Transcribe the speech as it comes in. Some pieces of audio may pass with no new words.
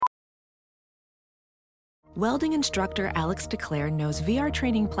Welding instructor Alex DeClaire knows VR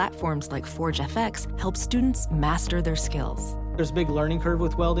training platforms like Forge FX help students master their skills. There's a big learning curve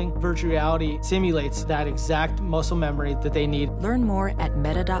with welding. Virtual reality simulates that exact muscle memory that they need. Learn more at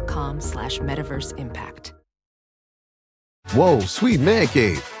meta.com/metaverseimpact. Whoa, sweet man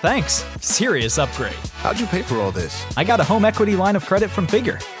cave. Thanks. Serious upgrade. How'd you pay for all this? I got a home equity line of credit from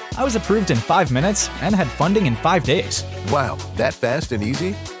Figure. I was approved in 5 minutes and had funding in 5 days. Wow, that fast and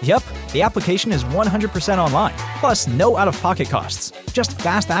easy? Yep, the application is 100% online, plus no out-of-pocket costs. Just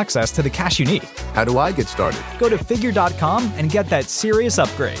fast access to the cash you need. How do I get started? Go to Figure.com and get that serious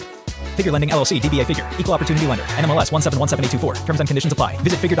upgrade. Figure Lending LLC, DBA Figure, Equal Opportunity Lender, NMLS 1717824. Terms and conditions apply.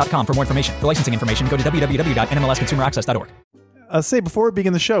 Visit Figure.com for more information. For licensing information, go to www.nmlsconsumeraccess.org. Say, before we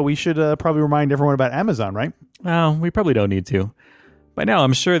begin the show, we should probably remind everyone about Amazon, right? Oh, we probably don't need to. By now,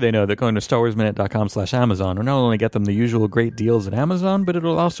 I'm sure they know that going to StarWarsMinute.com/Amazon will not only get them the usual great deals at Amazon, but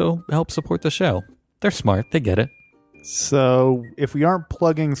it'll also help support the show. They're smart. They get it. So if we aren't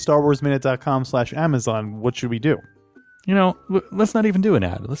plugging StarWarsMinute.com/Amazon, what should we do? You know, let's not even do an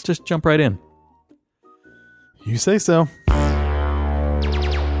ad. Let's just jump right in. You say so.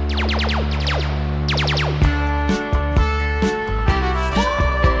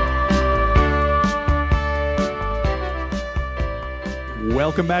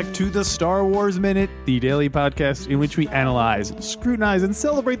 Welcome back to the Star Wars Minute, the daily podcast in which we analyze, scrutinize, and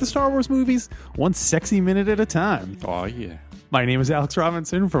celebrate the Star Wars movies one sexy minute at a time. Oh, yeah. My name is Alex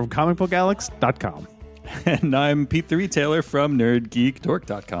Robinson from comicbookalex.com. And I'm Pete the Retailer from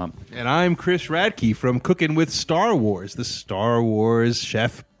NerdGeekDork.com. And I'm Chris Radtke from Cooking with Star Wars, the Star Wars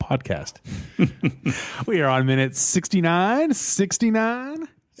Chef podcast. We are on minute 69. 69.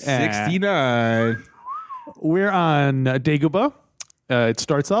 We're on Dagobah. It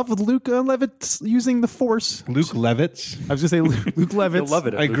starts off with Luke Levitz using the Force. Luke Levitz? I was going to say Luke Levitz. You'll love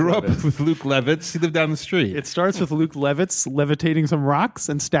it. I grew up with Luke Levitz. He lived down the street. It starts with Luke Levitz levitating some rocks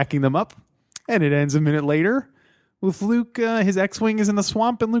and stacking them up. And it ends a minute later with Luke, his X-Wing is in the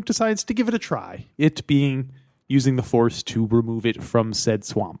swamp, and Luke decides to give it a try. It being using the Force to remove it from said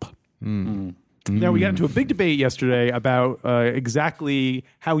swamp. Now, we got into a big debate yesterday about exactly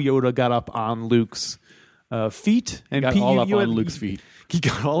how Yoda got up on Luke's feet. And Got Pete, all up you on had, Luke's feet. He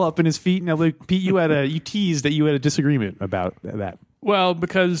got all up in his feet. Now, Luke, Pete, you teased that you had a disagreement about that. Well,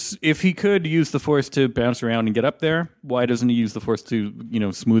 because if he could use the Force to bounce around and get up there, why doesn't he use the Force to,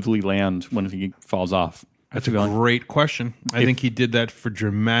 smoothly land when he falls off? That's a great question. I think he did that for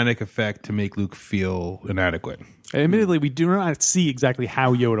dramatic effect to make Luke feel inadequate. Admittedly, we do not see exactly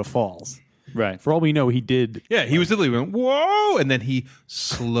how Yoda falls. Right. For all we know, he did. Yeah, he was literally went, whoa, and then he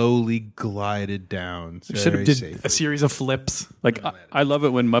slowly glided down. Should have did a series of flips. Like, I love it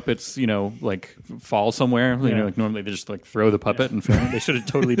when Muppets, fall somewhere. Like normally they just throw the puppet and film. They should have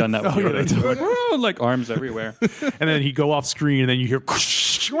totally done that with Yoda. Like arms everywhere. And then he'd go off screen and then you hear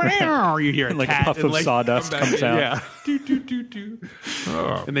you hear a puff of sawdust comes out. Yeah.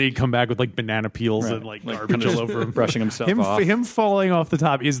 And then he'd come back with banana peels and garbage all over him. Brushing himself off. Him falling off the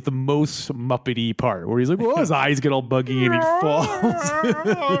top is the most Muppety part, where he's like, well, his eyes get all buggy and he falls.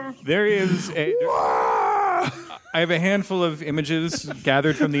 There is I have a handful of images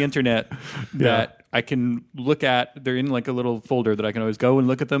gathered from the internet that I can look at. They're in a little folder that I can always go and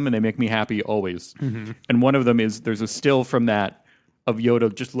look at them, and they make me happy always. Mm-hmm. And one of them is there's a still from that of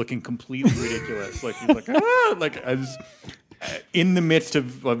Yoda just looking completely ridiculous. He's as in the midst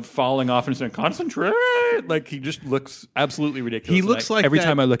of falling off and saying, concentrate. He just looks absolutely ridiculous. He looks every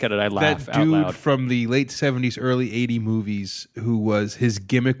time I look at it, I laugh that out dude loud. From the late 70s, early 80 movies, his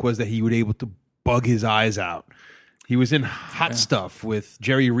gimmick was that he would able to bug his eyes out. He was in Hot Stuff with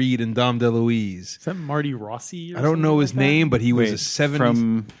Jerry Reed and Dom DeLuise. Is that Marty Rossi? I don't know his name, but he was a 70s.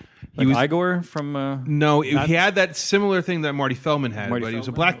 From Igor from... No, he had that similar thing that Marty Feldman had, but he was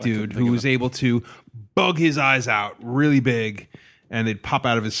a black dude who was able to bug his eyes out really big, and they'd pop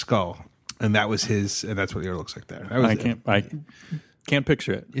out of his skull. And that was his, and that's what Yoda looks like there. I can't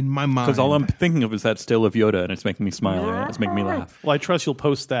picture it. In my mind. Because all I'm thinking of is that still of Yoda, and it's making me smile, and it's making me laugh. Well, I trust you'll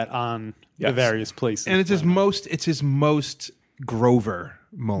post that on the various places. And it's his most Grover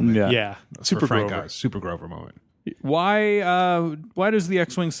moment. Yeah. Super Grover. Super Grover moment. Why does the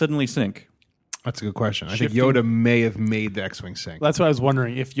X-Wing suddenly sink? That's a good question. I think Yoda may have made the X-Wing sink. That's what I was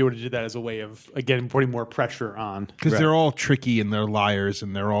wondering, if Yoda did that as a way of, again, putting more pressure on. Because they're all tricky and they're liars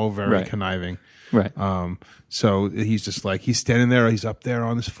and they're all very conniving. Right. So he's just he's standing there, he's up there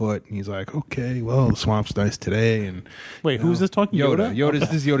on his foot, and he's like, okay, well, the swamp's nice today. And wait, who's this talking? Yoda?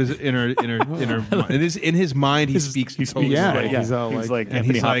 This is Yoda's inner mind. In his mind, he speaks. He's like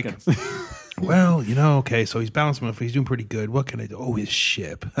Anthony Hopkins. Okay, so he's balancing himself. He's doing pretty good. What can I do? Oh, his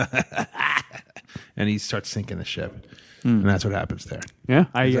ship. and he starts sinking the ship. And that's what happens there. Yeah,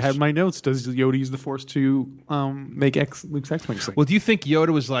 I had my notes. Does Yoda use the Force to make Luke's X-Wing sink? Well, do you think Yoda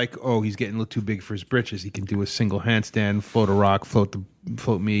was like, oh, he's getting a little too big for his britches. He can do a single handstand, float a rock, float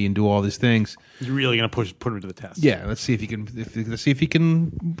me, and do all these things. He's really going to put him to the test. Yeah, let's see if he can. Let's see if he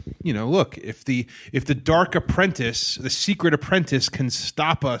can. Look, if the Dark Apprentice, the Secret Apprentice, can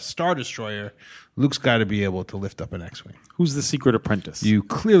stop a Star Destroyer, Luke's got to be able to lift up an X-Wing. Who's the Secret Apprentice? You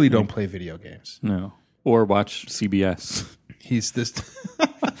clearly don't play video games. No. Or watch CBS. He's this the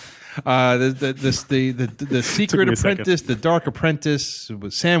Secret Apprentice, the Dark Apprentice.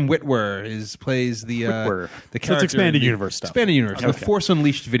 Sam Witwer plays the character. So it's expanded universe stuff. Expanded universe. Okay. The Force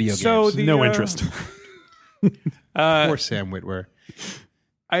Unleashed video games. No interest. Poor Sam Witwer.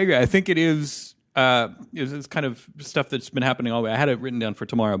 I agree. I think it is. It's kind of stuff that's been happening all the way. I had it written down for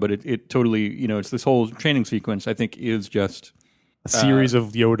tomorrow, but it totally. It's this whole training sequence. I think is just a series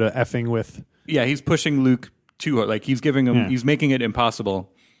of Yoda effing with. Yeah, he's pushing Luke too hard. Like he's giving him, he's making it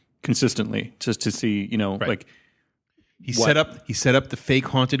impossible consistently just to see, like he set up the fake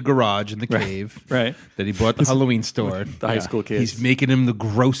haunted garage in the cave, right? That he bought at the Halloween store. The high school kids. He's making him the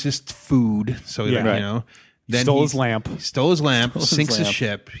grossest food. So then stole his lamp. Sinks his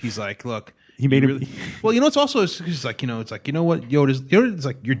ship. He's like, look. He made him. Well, it's also he's like, it's like, you know what, Yoda's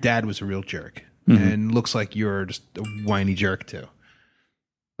like, your dad was a real jerk, and looks like you're just a whiny jerk too.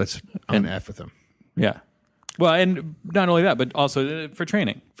 I'm gonna F with him. Yeah. Well, and not only that, but also for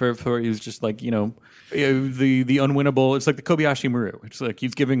training. For he's just like, the unwinnable. It's like the Kobayashi Maru. It's like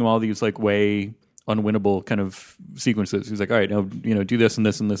he's giving him all these like way unwinnable kind of sequences. He's like, all right, now do this and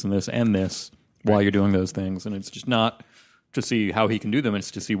this and this and this and this while you're doing those things. And it's just not to see how he can do them. It's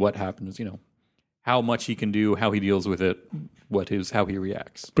to see what happens. How much he can do, how he deals with it, how he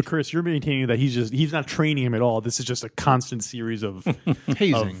reacts. But Chris, you're maintaining that he's not training him at all. This is just a constant series of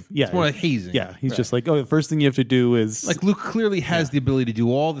hazing. It's more like hazing. Yeah, he's just like, the first thing you have to do is like Luke clearly has the ability to do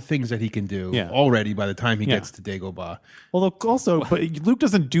all the things that he can do already by the time he gets to Dagobah. Although but Luke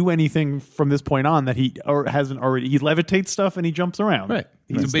doesn't do anything from this point on that he hasn't already. He levitates stuff and he jumps around. Right.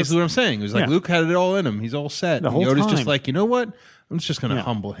 That's basically what I'm saying. It was like Luke had it all in him. He's all set. Yoda's just like, you know what? I'm just going to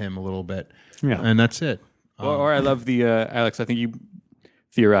humble him a little bit. Yeah. And that's it. Or I love the, Alex, I think you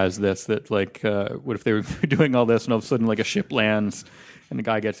theorized this, that like, what if they were doing all this and all of a sudden like a ship lands and the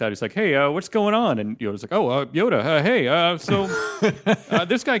guy gets out, he's like, hey, what's going on? And Yoda's like, Yoda, hey, so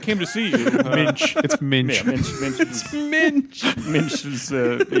this guy came to see you. Minch. It's Minch. Yeah, Minch. It's Minch. Minch was,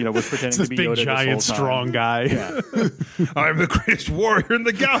 was pretending to be big, Yoda giant, this whole strong guy. Yeah. I'm the greatest warrior in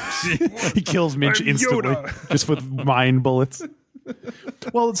the galaxy. He kills Minch instantly, Yoda. Just with mind bullets.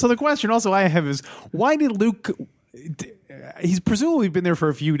 Well, so the question also I have is, why did Luke... He's presumably been there for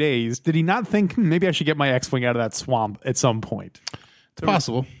a few days. Did he not think, maybe I should get my X-Wing out of that swamp at some point? It's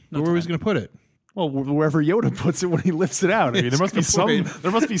possible. Where was he going to put it? Well, wherever Yoda puts it when he lifts it out. I mean, there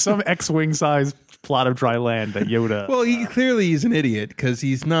must be some X-Wing sized plot of dry land that Yoda. Well, he clearly is an idiot because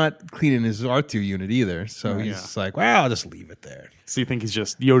he's not cleaning his Artoo unit either. So he's just like, well, I'll just leave it there. So you think he's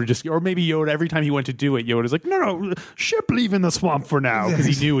or maybe Yoda, every time he went to do it, Yoda's like, no, ship leaving the swamp for now, because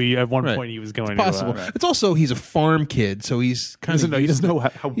he knew at one point he was going it's possible. to. It's also, he's a farm kid, so he's kind of... He doesn't know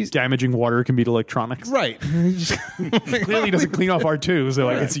how damaging water can be to electronics. Right. Clearly he doesn't clean off R2, so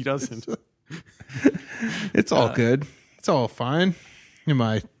I guess he doesn't. It's all good. It's all fine. In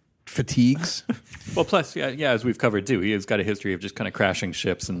my fatigues. Well, plus, as we've covered too, he has got a history of just kind of crashing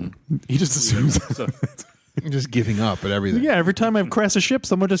ships, and he just assumes just giving up at everything. Yeah, every time I've crashed a ship,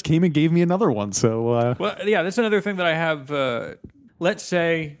 someone just came and gave me another one. So, that's another thing that I have. Let's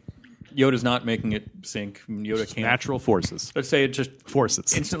say Yoda's not making it sink. Yoda just can't. Natural forces. Let's say it just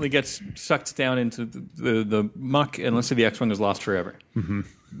forces instantly gets sucked down into the muck, and let's say the X-Wing is lost forever. Mm-hmm.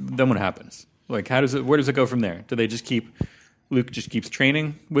 Then what happens? Like, where does it go from there? Do they just Luke just keeps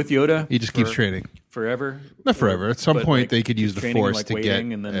training with Yoda? He just keeps training. Forever? Not forever. At some point, they could use the Force to get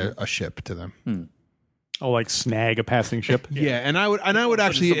a ship to them. Oh, like snag a passing ship? Yeah, and I would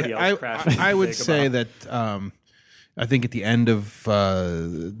actually, I would say that I think at the end of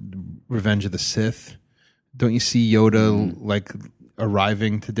Revenge of the Sith, don't you see Yoda like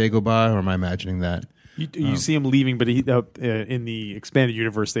arriving to Dagobah, or am I imagining that? You see him leaving, but in the expanded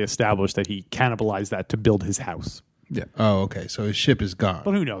universe, they established that he cannibalized that to build his house. Yeah. Oh, okay. So his ship is gone.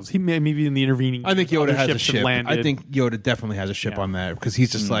 But who knows? He maybe in the intervening. I think Yoda has a ship. I think Yoda definitely has a ship on that because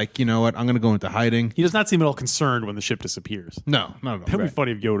he's just like, you know what? I'm going to go into hiding. He does not seem at all concerned when the ship disappears. No, not at all. That'd be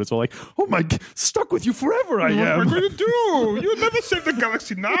funny if Yoda's all like, "Oh my, stuck with you forever. I am. What am I going to do? You'll never save the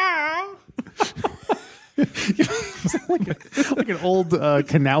galaxy now." like an old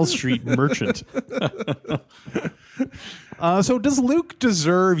Canal Street merchant. So does Luke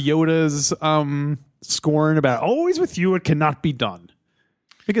deserve Yoda's scorn about always with you, it cannot be done.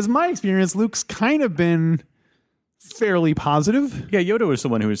 Because in my experience, Luke's kind of been fairly positive. Yeah, Yoda was the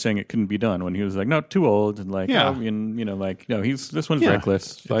one who was saying it couldn't be done when he was like, no, too old, and like, Yeah. oh, and, you know, like, no, this one's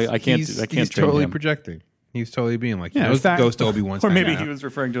reckless. I can't He's train totally him. projecting. He's totally being like, Yeah, in fact- Ghost Obi-Wan's Or maybe hanging he out. was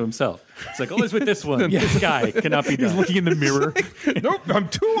referring to himself. It's like, always with this one. This guy cannot be done. He's looking in the mirror. Nope, I'm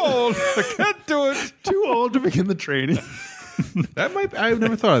too old. I can't do it. Too old to begin the training. That might. I've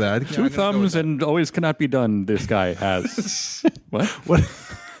never thought of that. I think Two thumbs and always cannot be done. This guy has. What?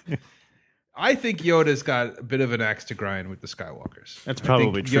 I think Yoda's got a bit of an axe to grind with the Skywalkers. That's I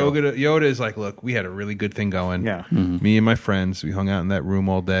probably think true. Yoda is like, look, we had a really good thing going. Yeah. Me and my friends, we hung out in that room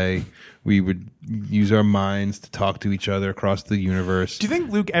all day. We would use our minds to talk to each other across the universe. Do you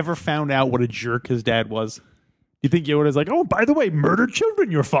think Luke ever found out what a jerk his dad was? Do you think Yoda's like, oh, by the way, murdered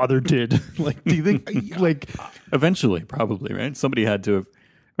children your father did? Like, do you think, like... Eventually, probably, right? Somebody had to have,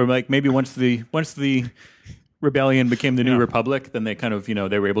 or like maybe once the rebellion became the new republic, then they kind of,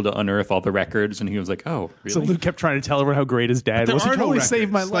 they were able to unearth all the records, and he was like, oh, really? So Luke kept trying to tell everyone how great his dad There was. He are no totally records.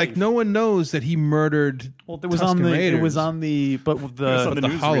 saved my life. Like, no one knows that he murdered. Well, it was Tusken on the. Raiders. It was on the. But the. on the the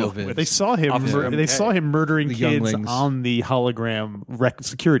newsreel holovid. with They saw him. Officer They MK. saw him murdering The kids younglings. on the hologram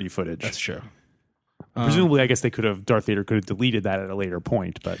security footage. That's true. Presumably, I guess Darth Vader could have deleted that at a later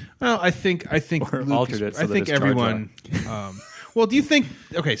point. But Well, I think Or Luke altered is- it so I that think it's Jar Jar. everyone. Well, do you think?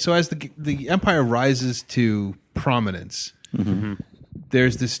 Okay, so as the Empire rises to prominence,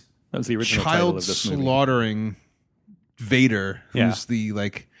 there's this That was the original title child of this movie. slaughtering Vader, Yeah.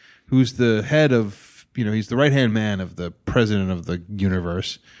 who's the head of, he's the right hand man of the president of the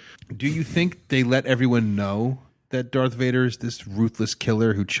universe. Do you think they let everyone know that Darth Vader is this ruthless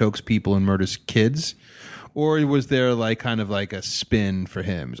killer who chokes people and murders kids? Or was there kind of a spin for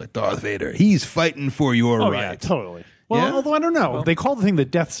him? It's like, Darth Vader, he's fighting for your oh right. yeah, totally. Well, Yeah? although I don't know, they call the thing the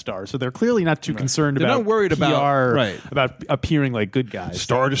Death Star, so they're clearly not too concerned They're about not worried PR, about- about appearing like good guys.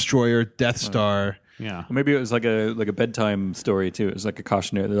 Star Destroyer, Death Star. Yeah. Well, maybe it was like a bedtime story too. It was like a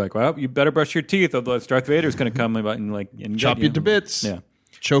cautionary. They're like, well, you better brush your teeth, otherwise Darth Vader's going to come and Chop get you to bits. Yeah.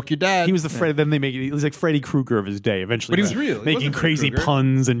 Choke your dad. He was the Then they make it. He was like Freddy Krueger of his day. Eventually, But he was real. He making wasn't Freddy crazy Krueger.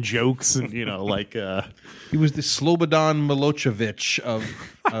 puns and jokes, and He was the Slobodan Milosevic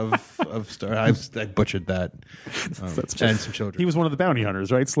of Star. I butchered that. And some children. he was one of the bounty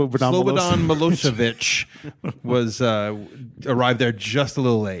hunters, right? Slobodan Slobodan Milosevic was arrived there just a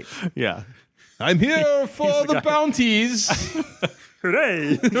little late. Yeah. I'm here for the bounties.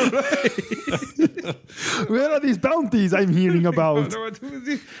 Hooray! Where are these bounties I'm hearing about?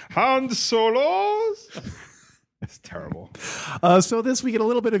 Han Solos. That's terrible. So this we get a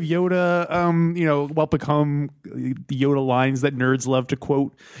little bit of Yoda, what become the Yoda lines that nerds love to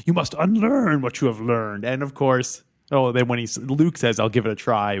quote. You must unlearn what you have learned, and of course, then when Luke says, "I'll give it a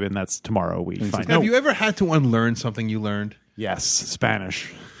try," and that's tomorrow. We find Have out. you ever had to unlearn something you learned? Yes,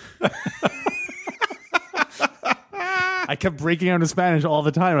 Spanish. I kept breaking out in Spanish all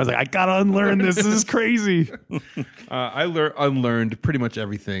the time. I was like, I gotta unlearn this. This is crazy. I unlearned pretty much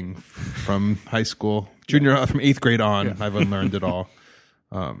everything from high school, from 8th grade on. I've unlearned it all.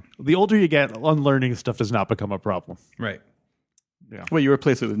 The older you get, unlearning stuff does not become a problem. Right. Well, you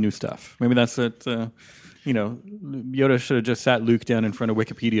replace it with new stuff. Maybe that's it. Yoda should have just sat Luke down in front of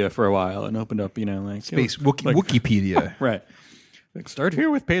Wikipedia for a while and opened up, Space Wikipedia. Right. Like, start here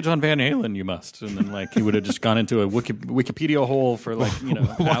with page on Van Halen, you must. And then, he would have just gone into a Wikipedia hole for, hours and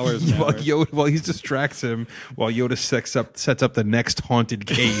hours. While he distracts him, while Yoda sets up the next haunted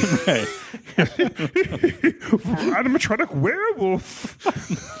cave. Right. Animatronic werewolf.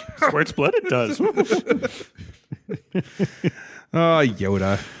 Squirts blood, it does. Oh,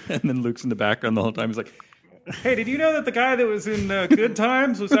 Yoda. And then Luke's in the background the whole time. He's like, hey, did you know that the guy that was in Good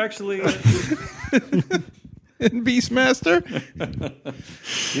Times was actually... And Beastmaster.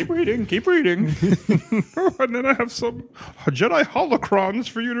 Keep reading. And then I have some Jedi holocrons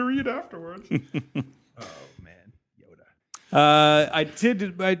for you to read afterwards. Oh, man. Yoda. I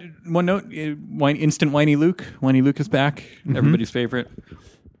did one note, instant whiny Luke. Whiny Luke is back. Everybody's favorite.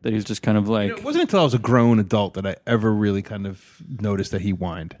 That he's just kind of like... It wasn't until I was a grown adult that I ever really kind of noticed that he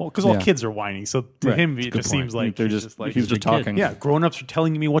whined. Well, because all Yeah. kids are whiny, so to him it just seems like They're he's just- like he's a just big kid. talking. Yeah, grown-ups are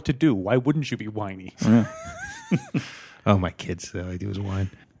telling me what to do. Why wouldn't you be whiny? Oh, my kids, all I do is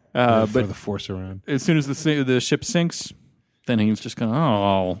whine. but throw the force around. as soon as the ship sinks, then he's just going,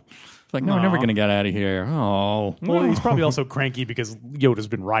 oh. It's like, no, we're never going to get out of here. Oh. Well, he's probably also cranky because Yoda's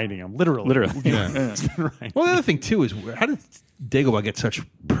been riding him, literally. Yeah. He's been riding. Well, the other thing, too, is how did Dagobah get such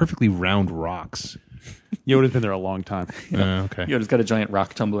perfectly round rocks? Yoda's been there a long time. Okay. Yoda's got a giant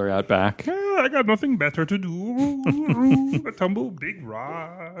rock tumbler out back. I got nothing better to do. I tumble big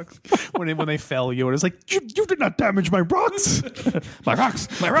rocks. When they fell, Yoda's like, you did not damage my rocks. My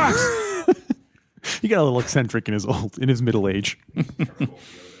rocks! My rocks! He got a little eccentric in his middle age.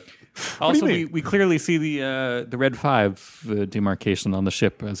 Also, mean? we clearly see the Red 5 demarcation on the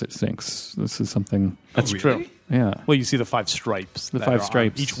ship as it sinks. This is something. That's true. Yeah. Well, you see the 5 stripes. The that 5 are on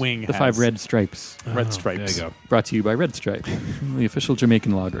stripes. each wing The has 5 red stripes. red stripes. There you go. Brought to you by Red Stripe, the official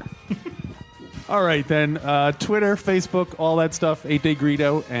Jamaican lager. All right, then. Twitter, Facebook, all that stuff. 8 Day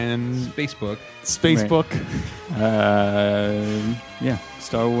Greedo and Facebook. Spacebook. Yeah.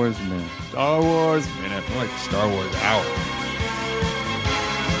 Star Wars Minute. Star Wars Minute. I like Star Wars Hour.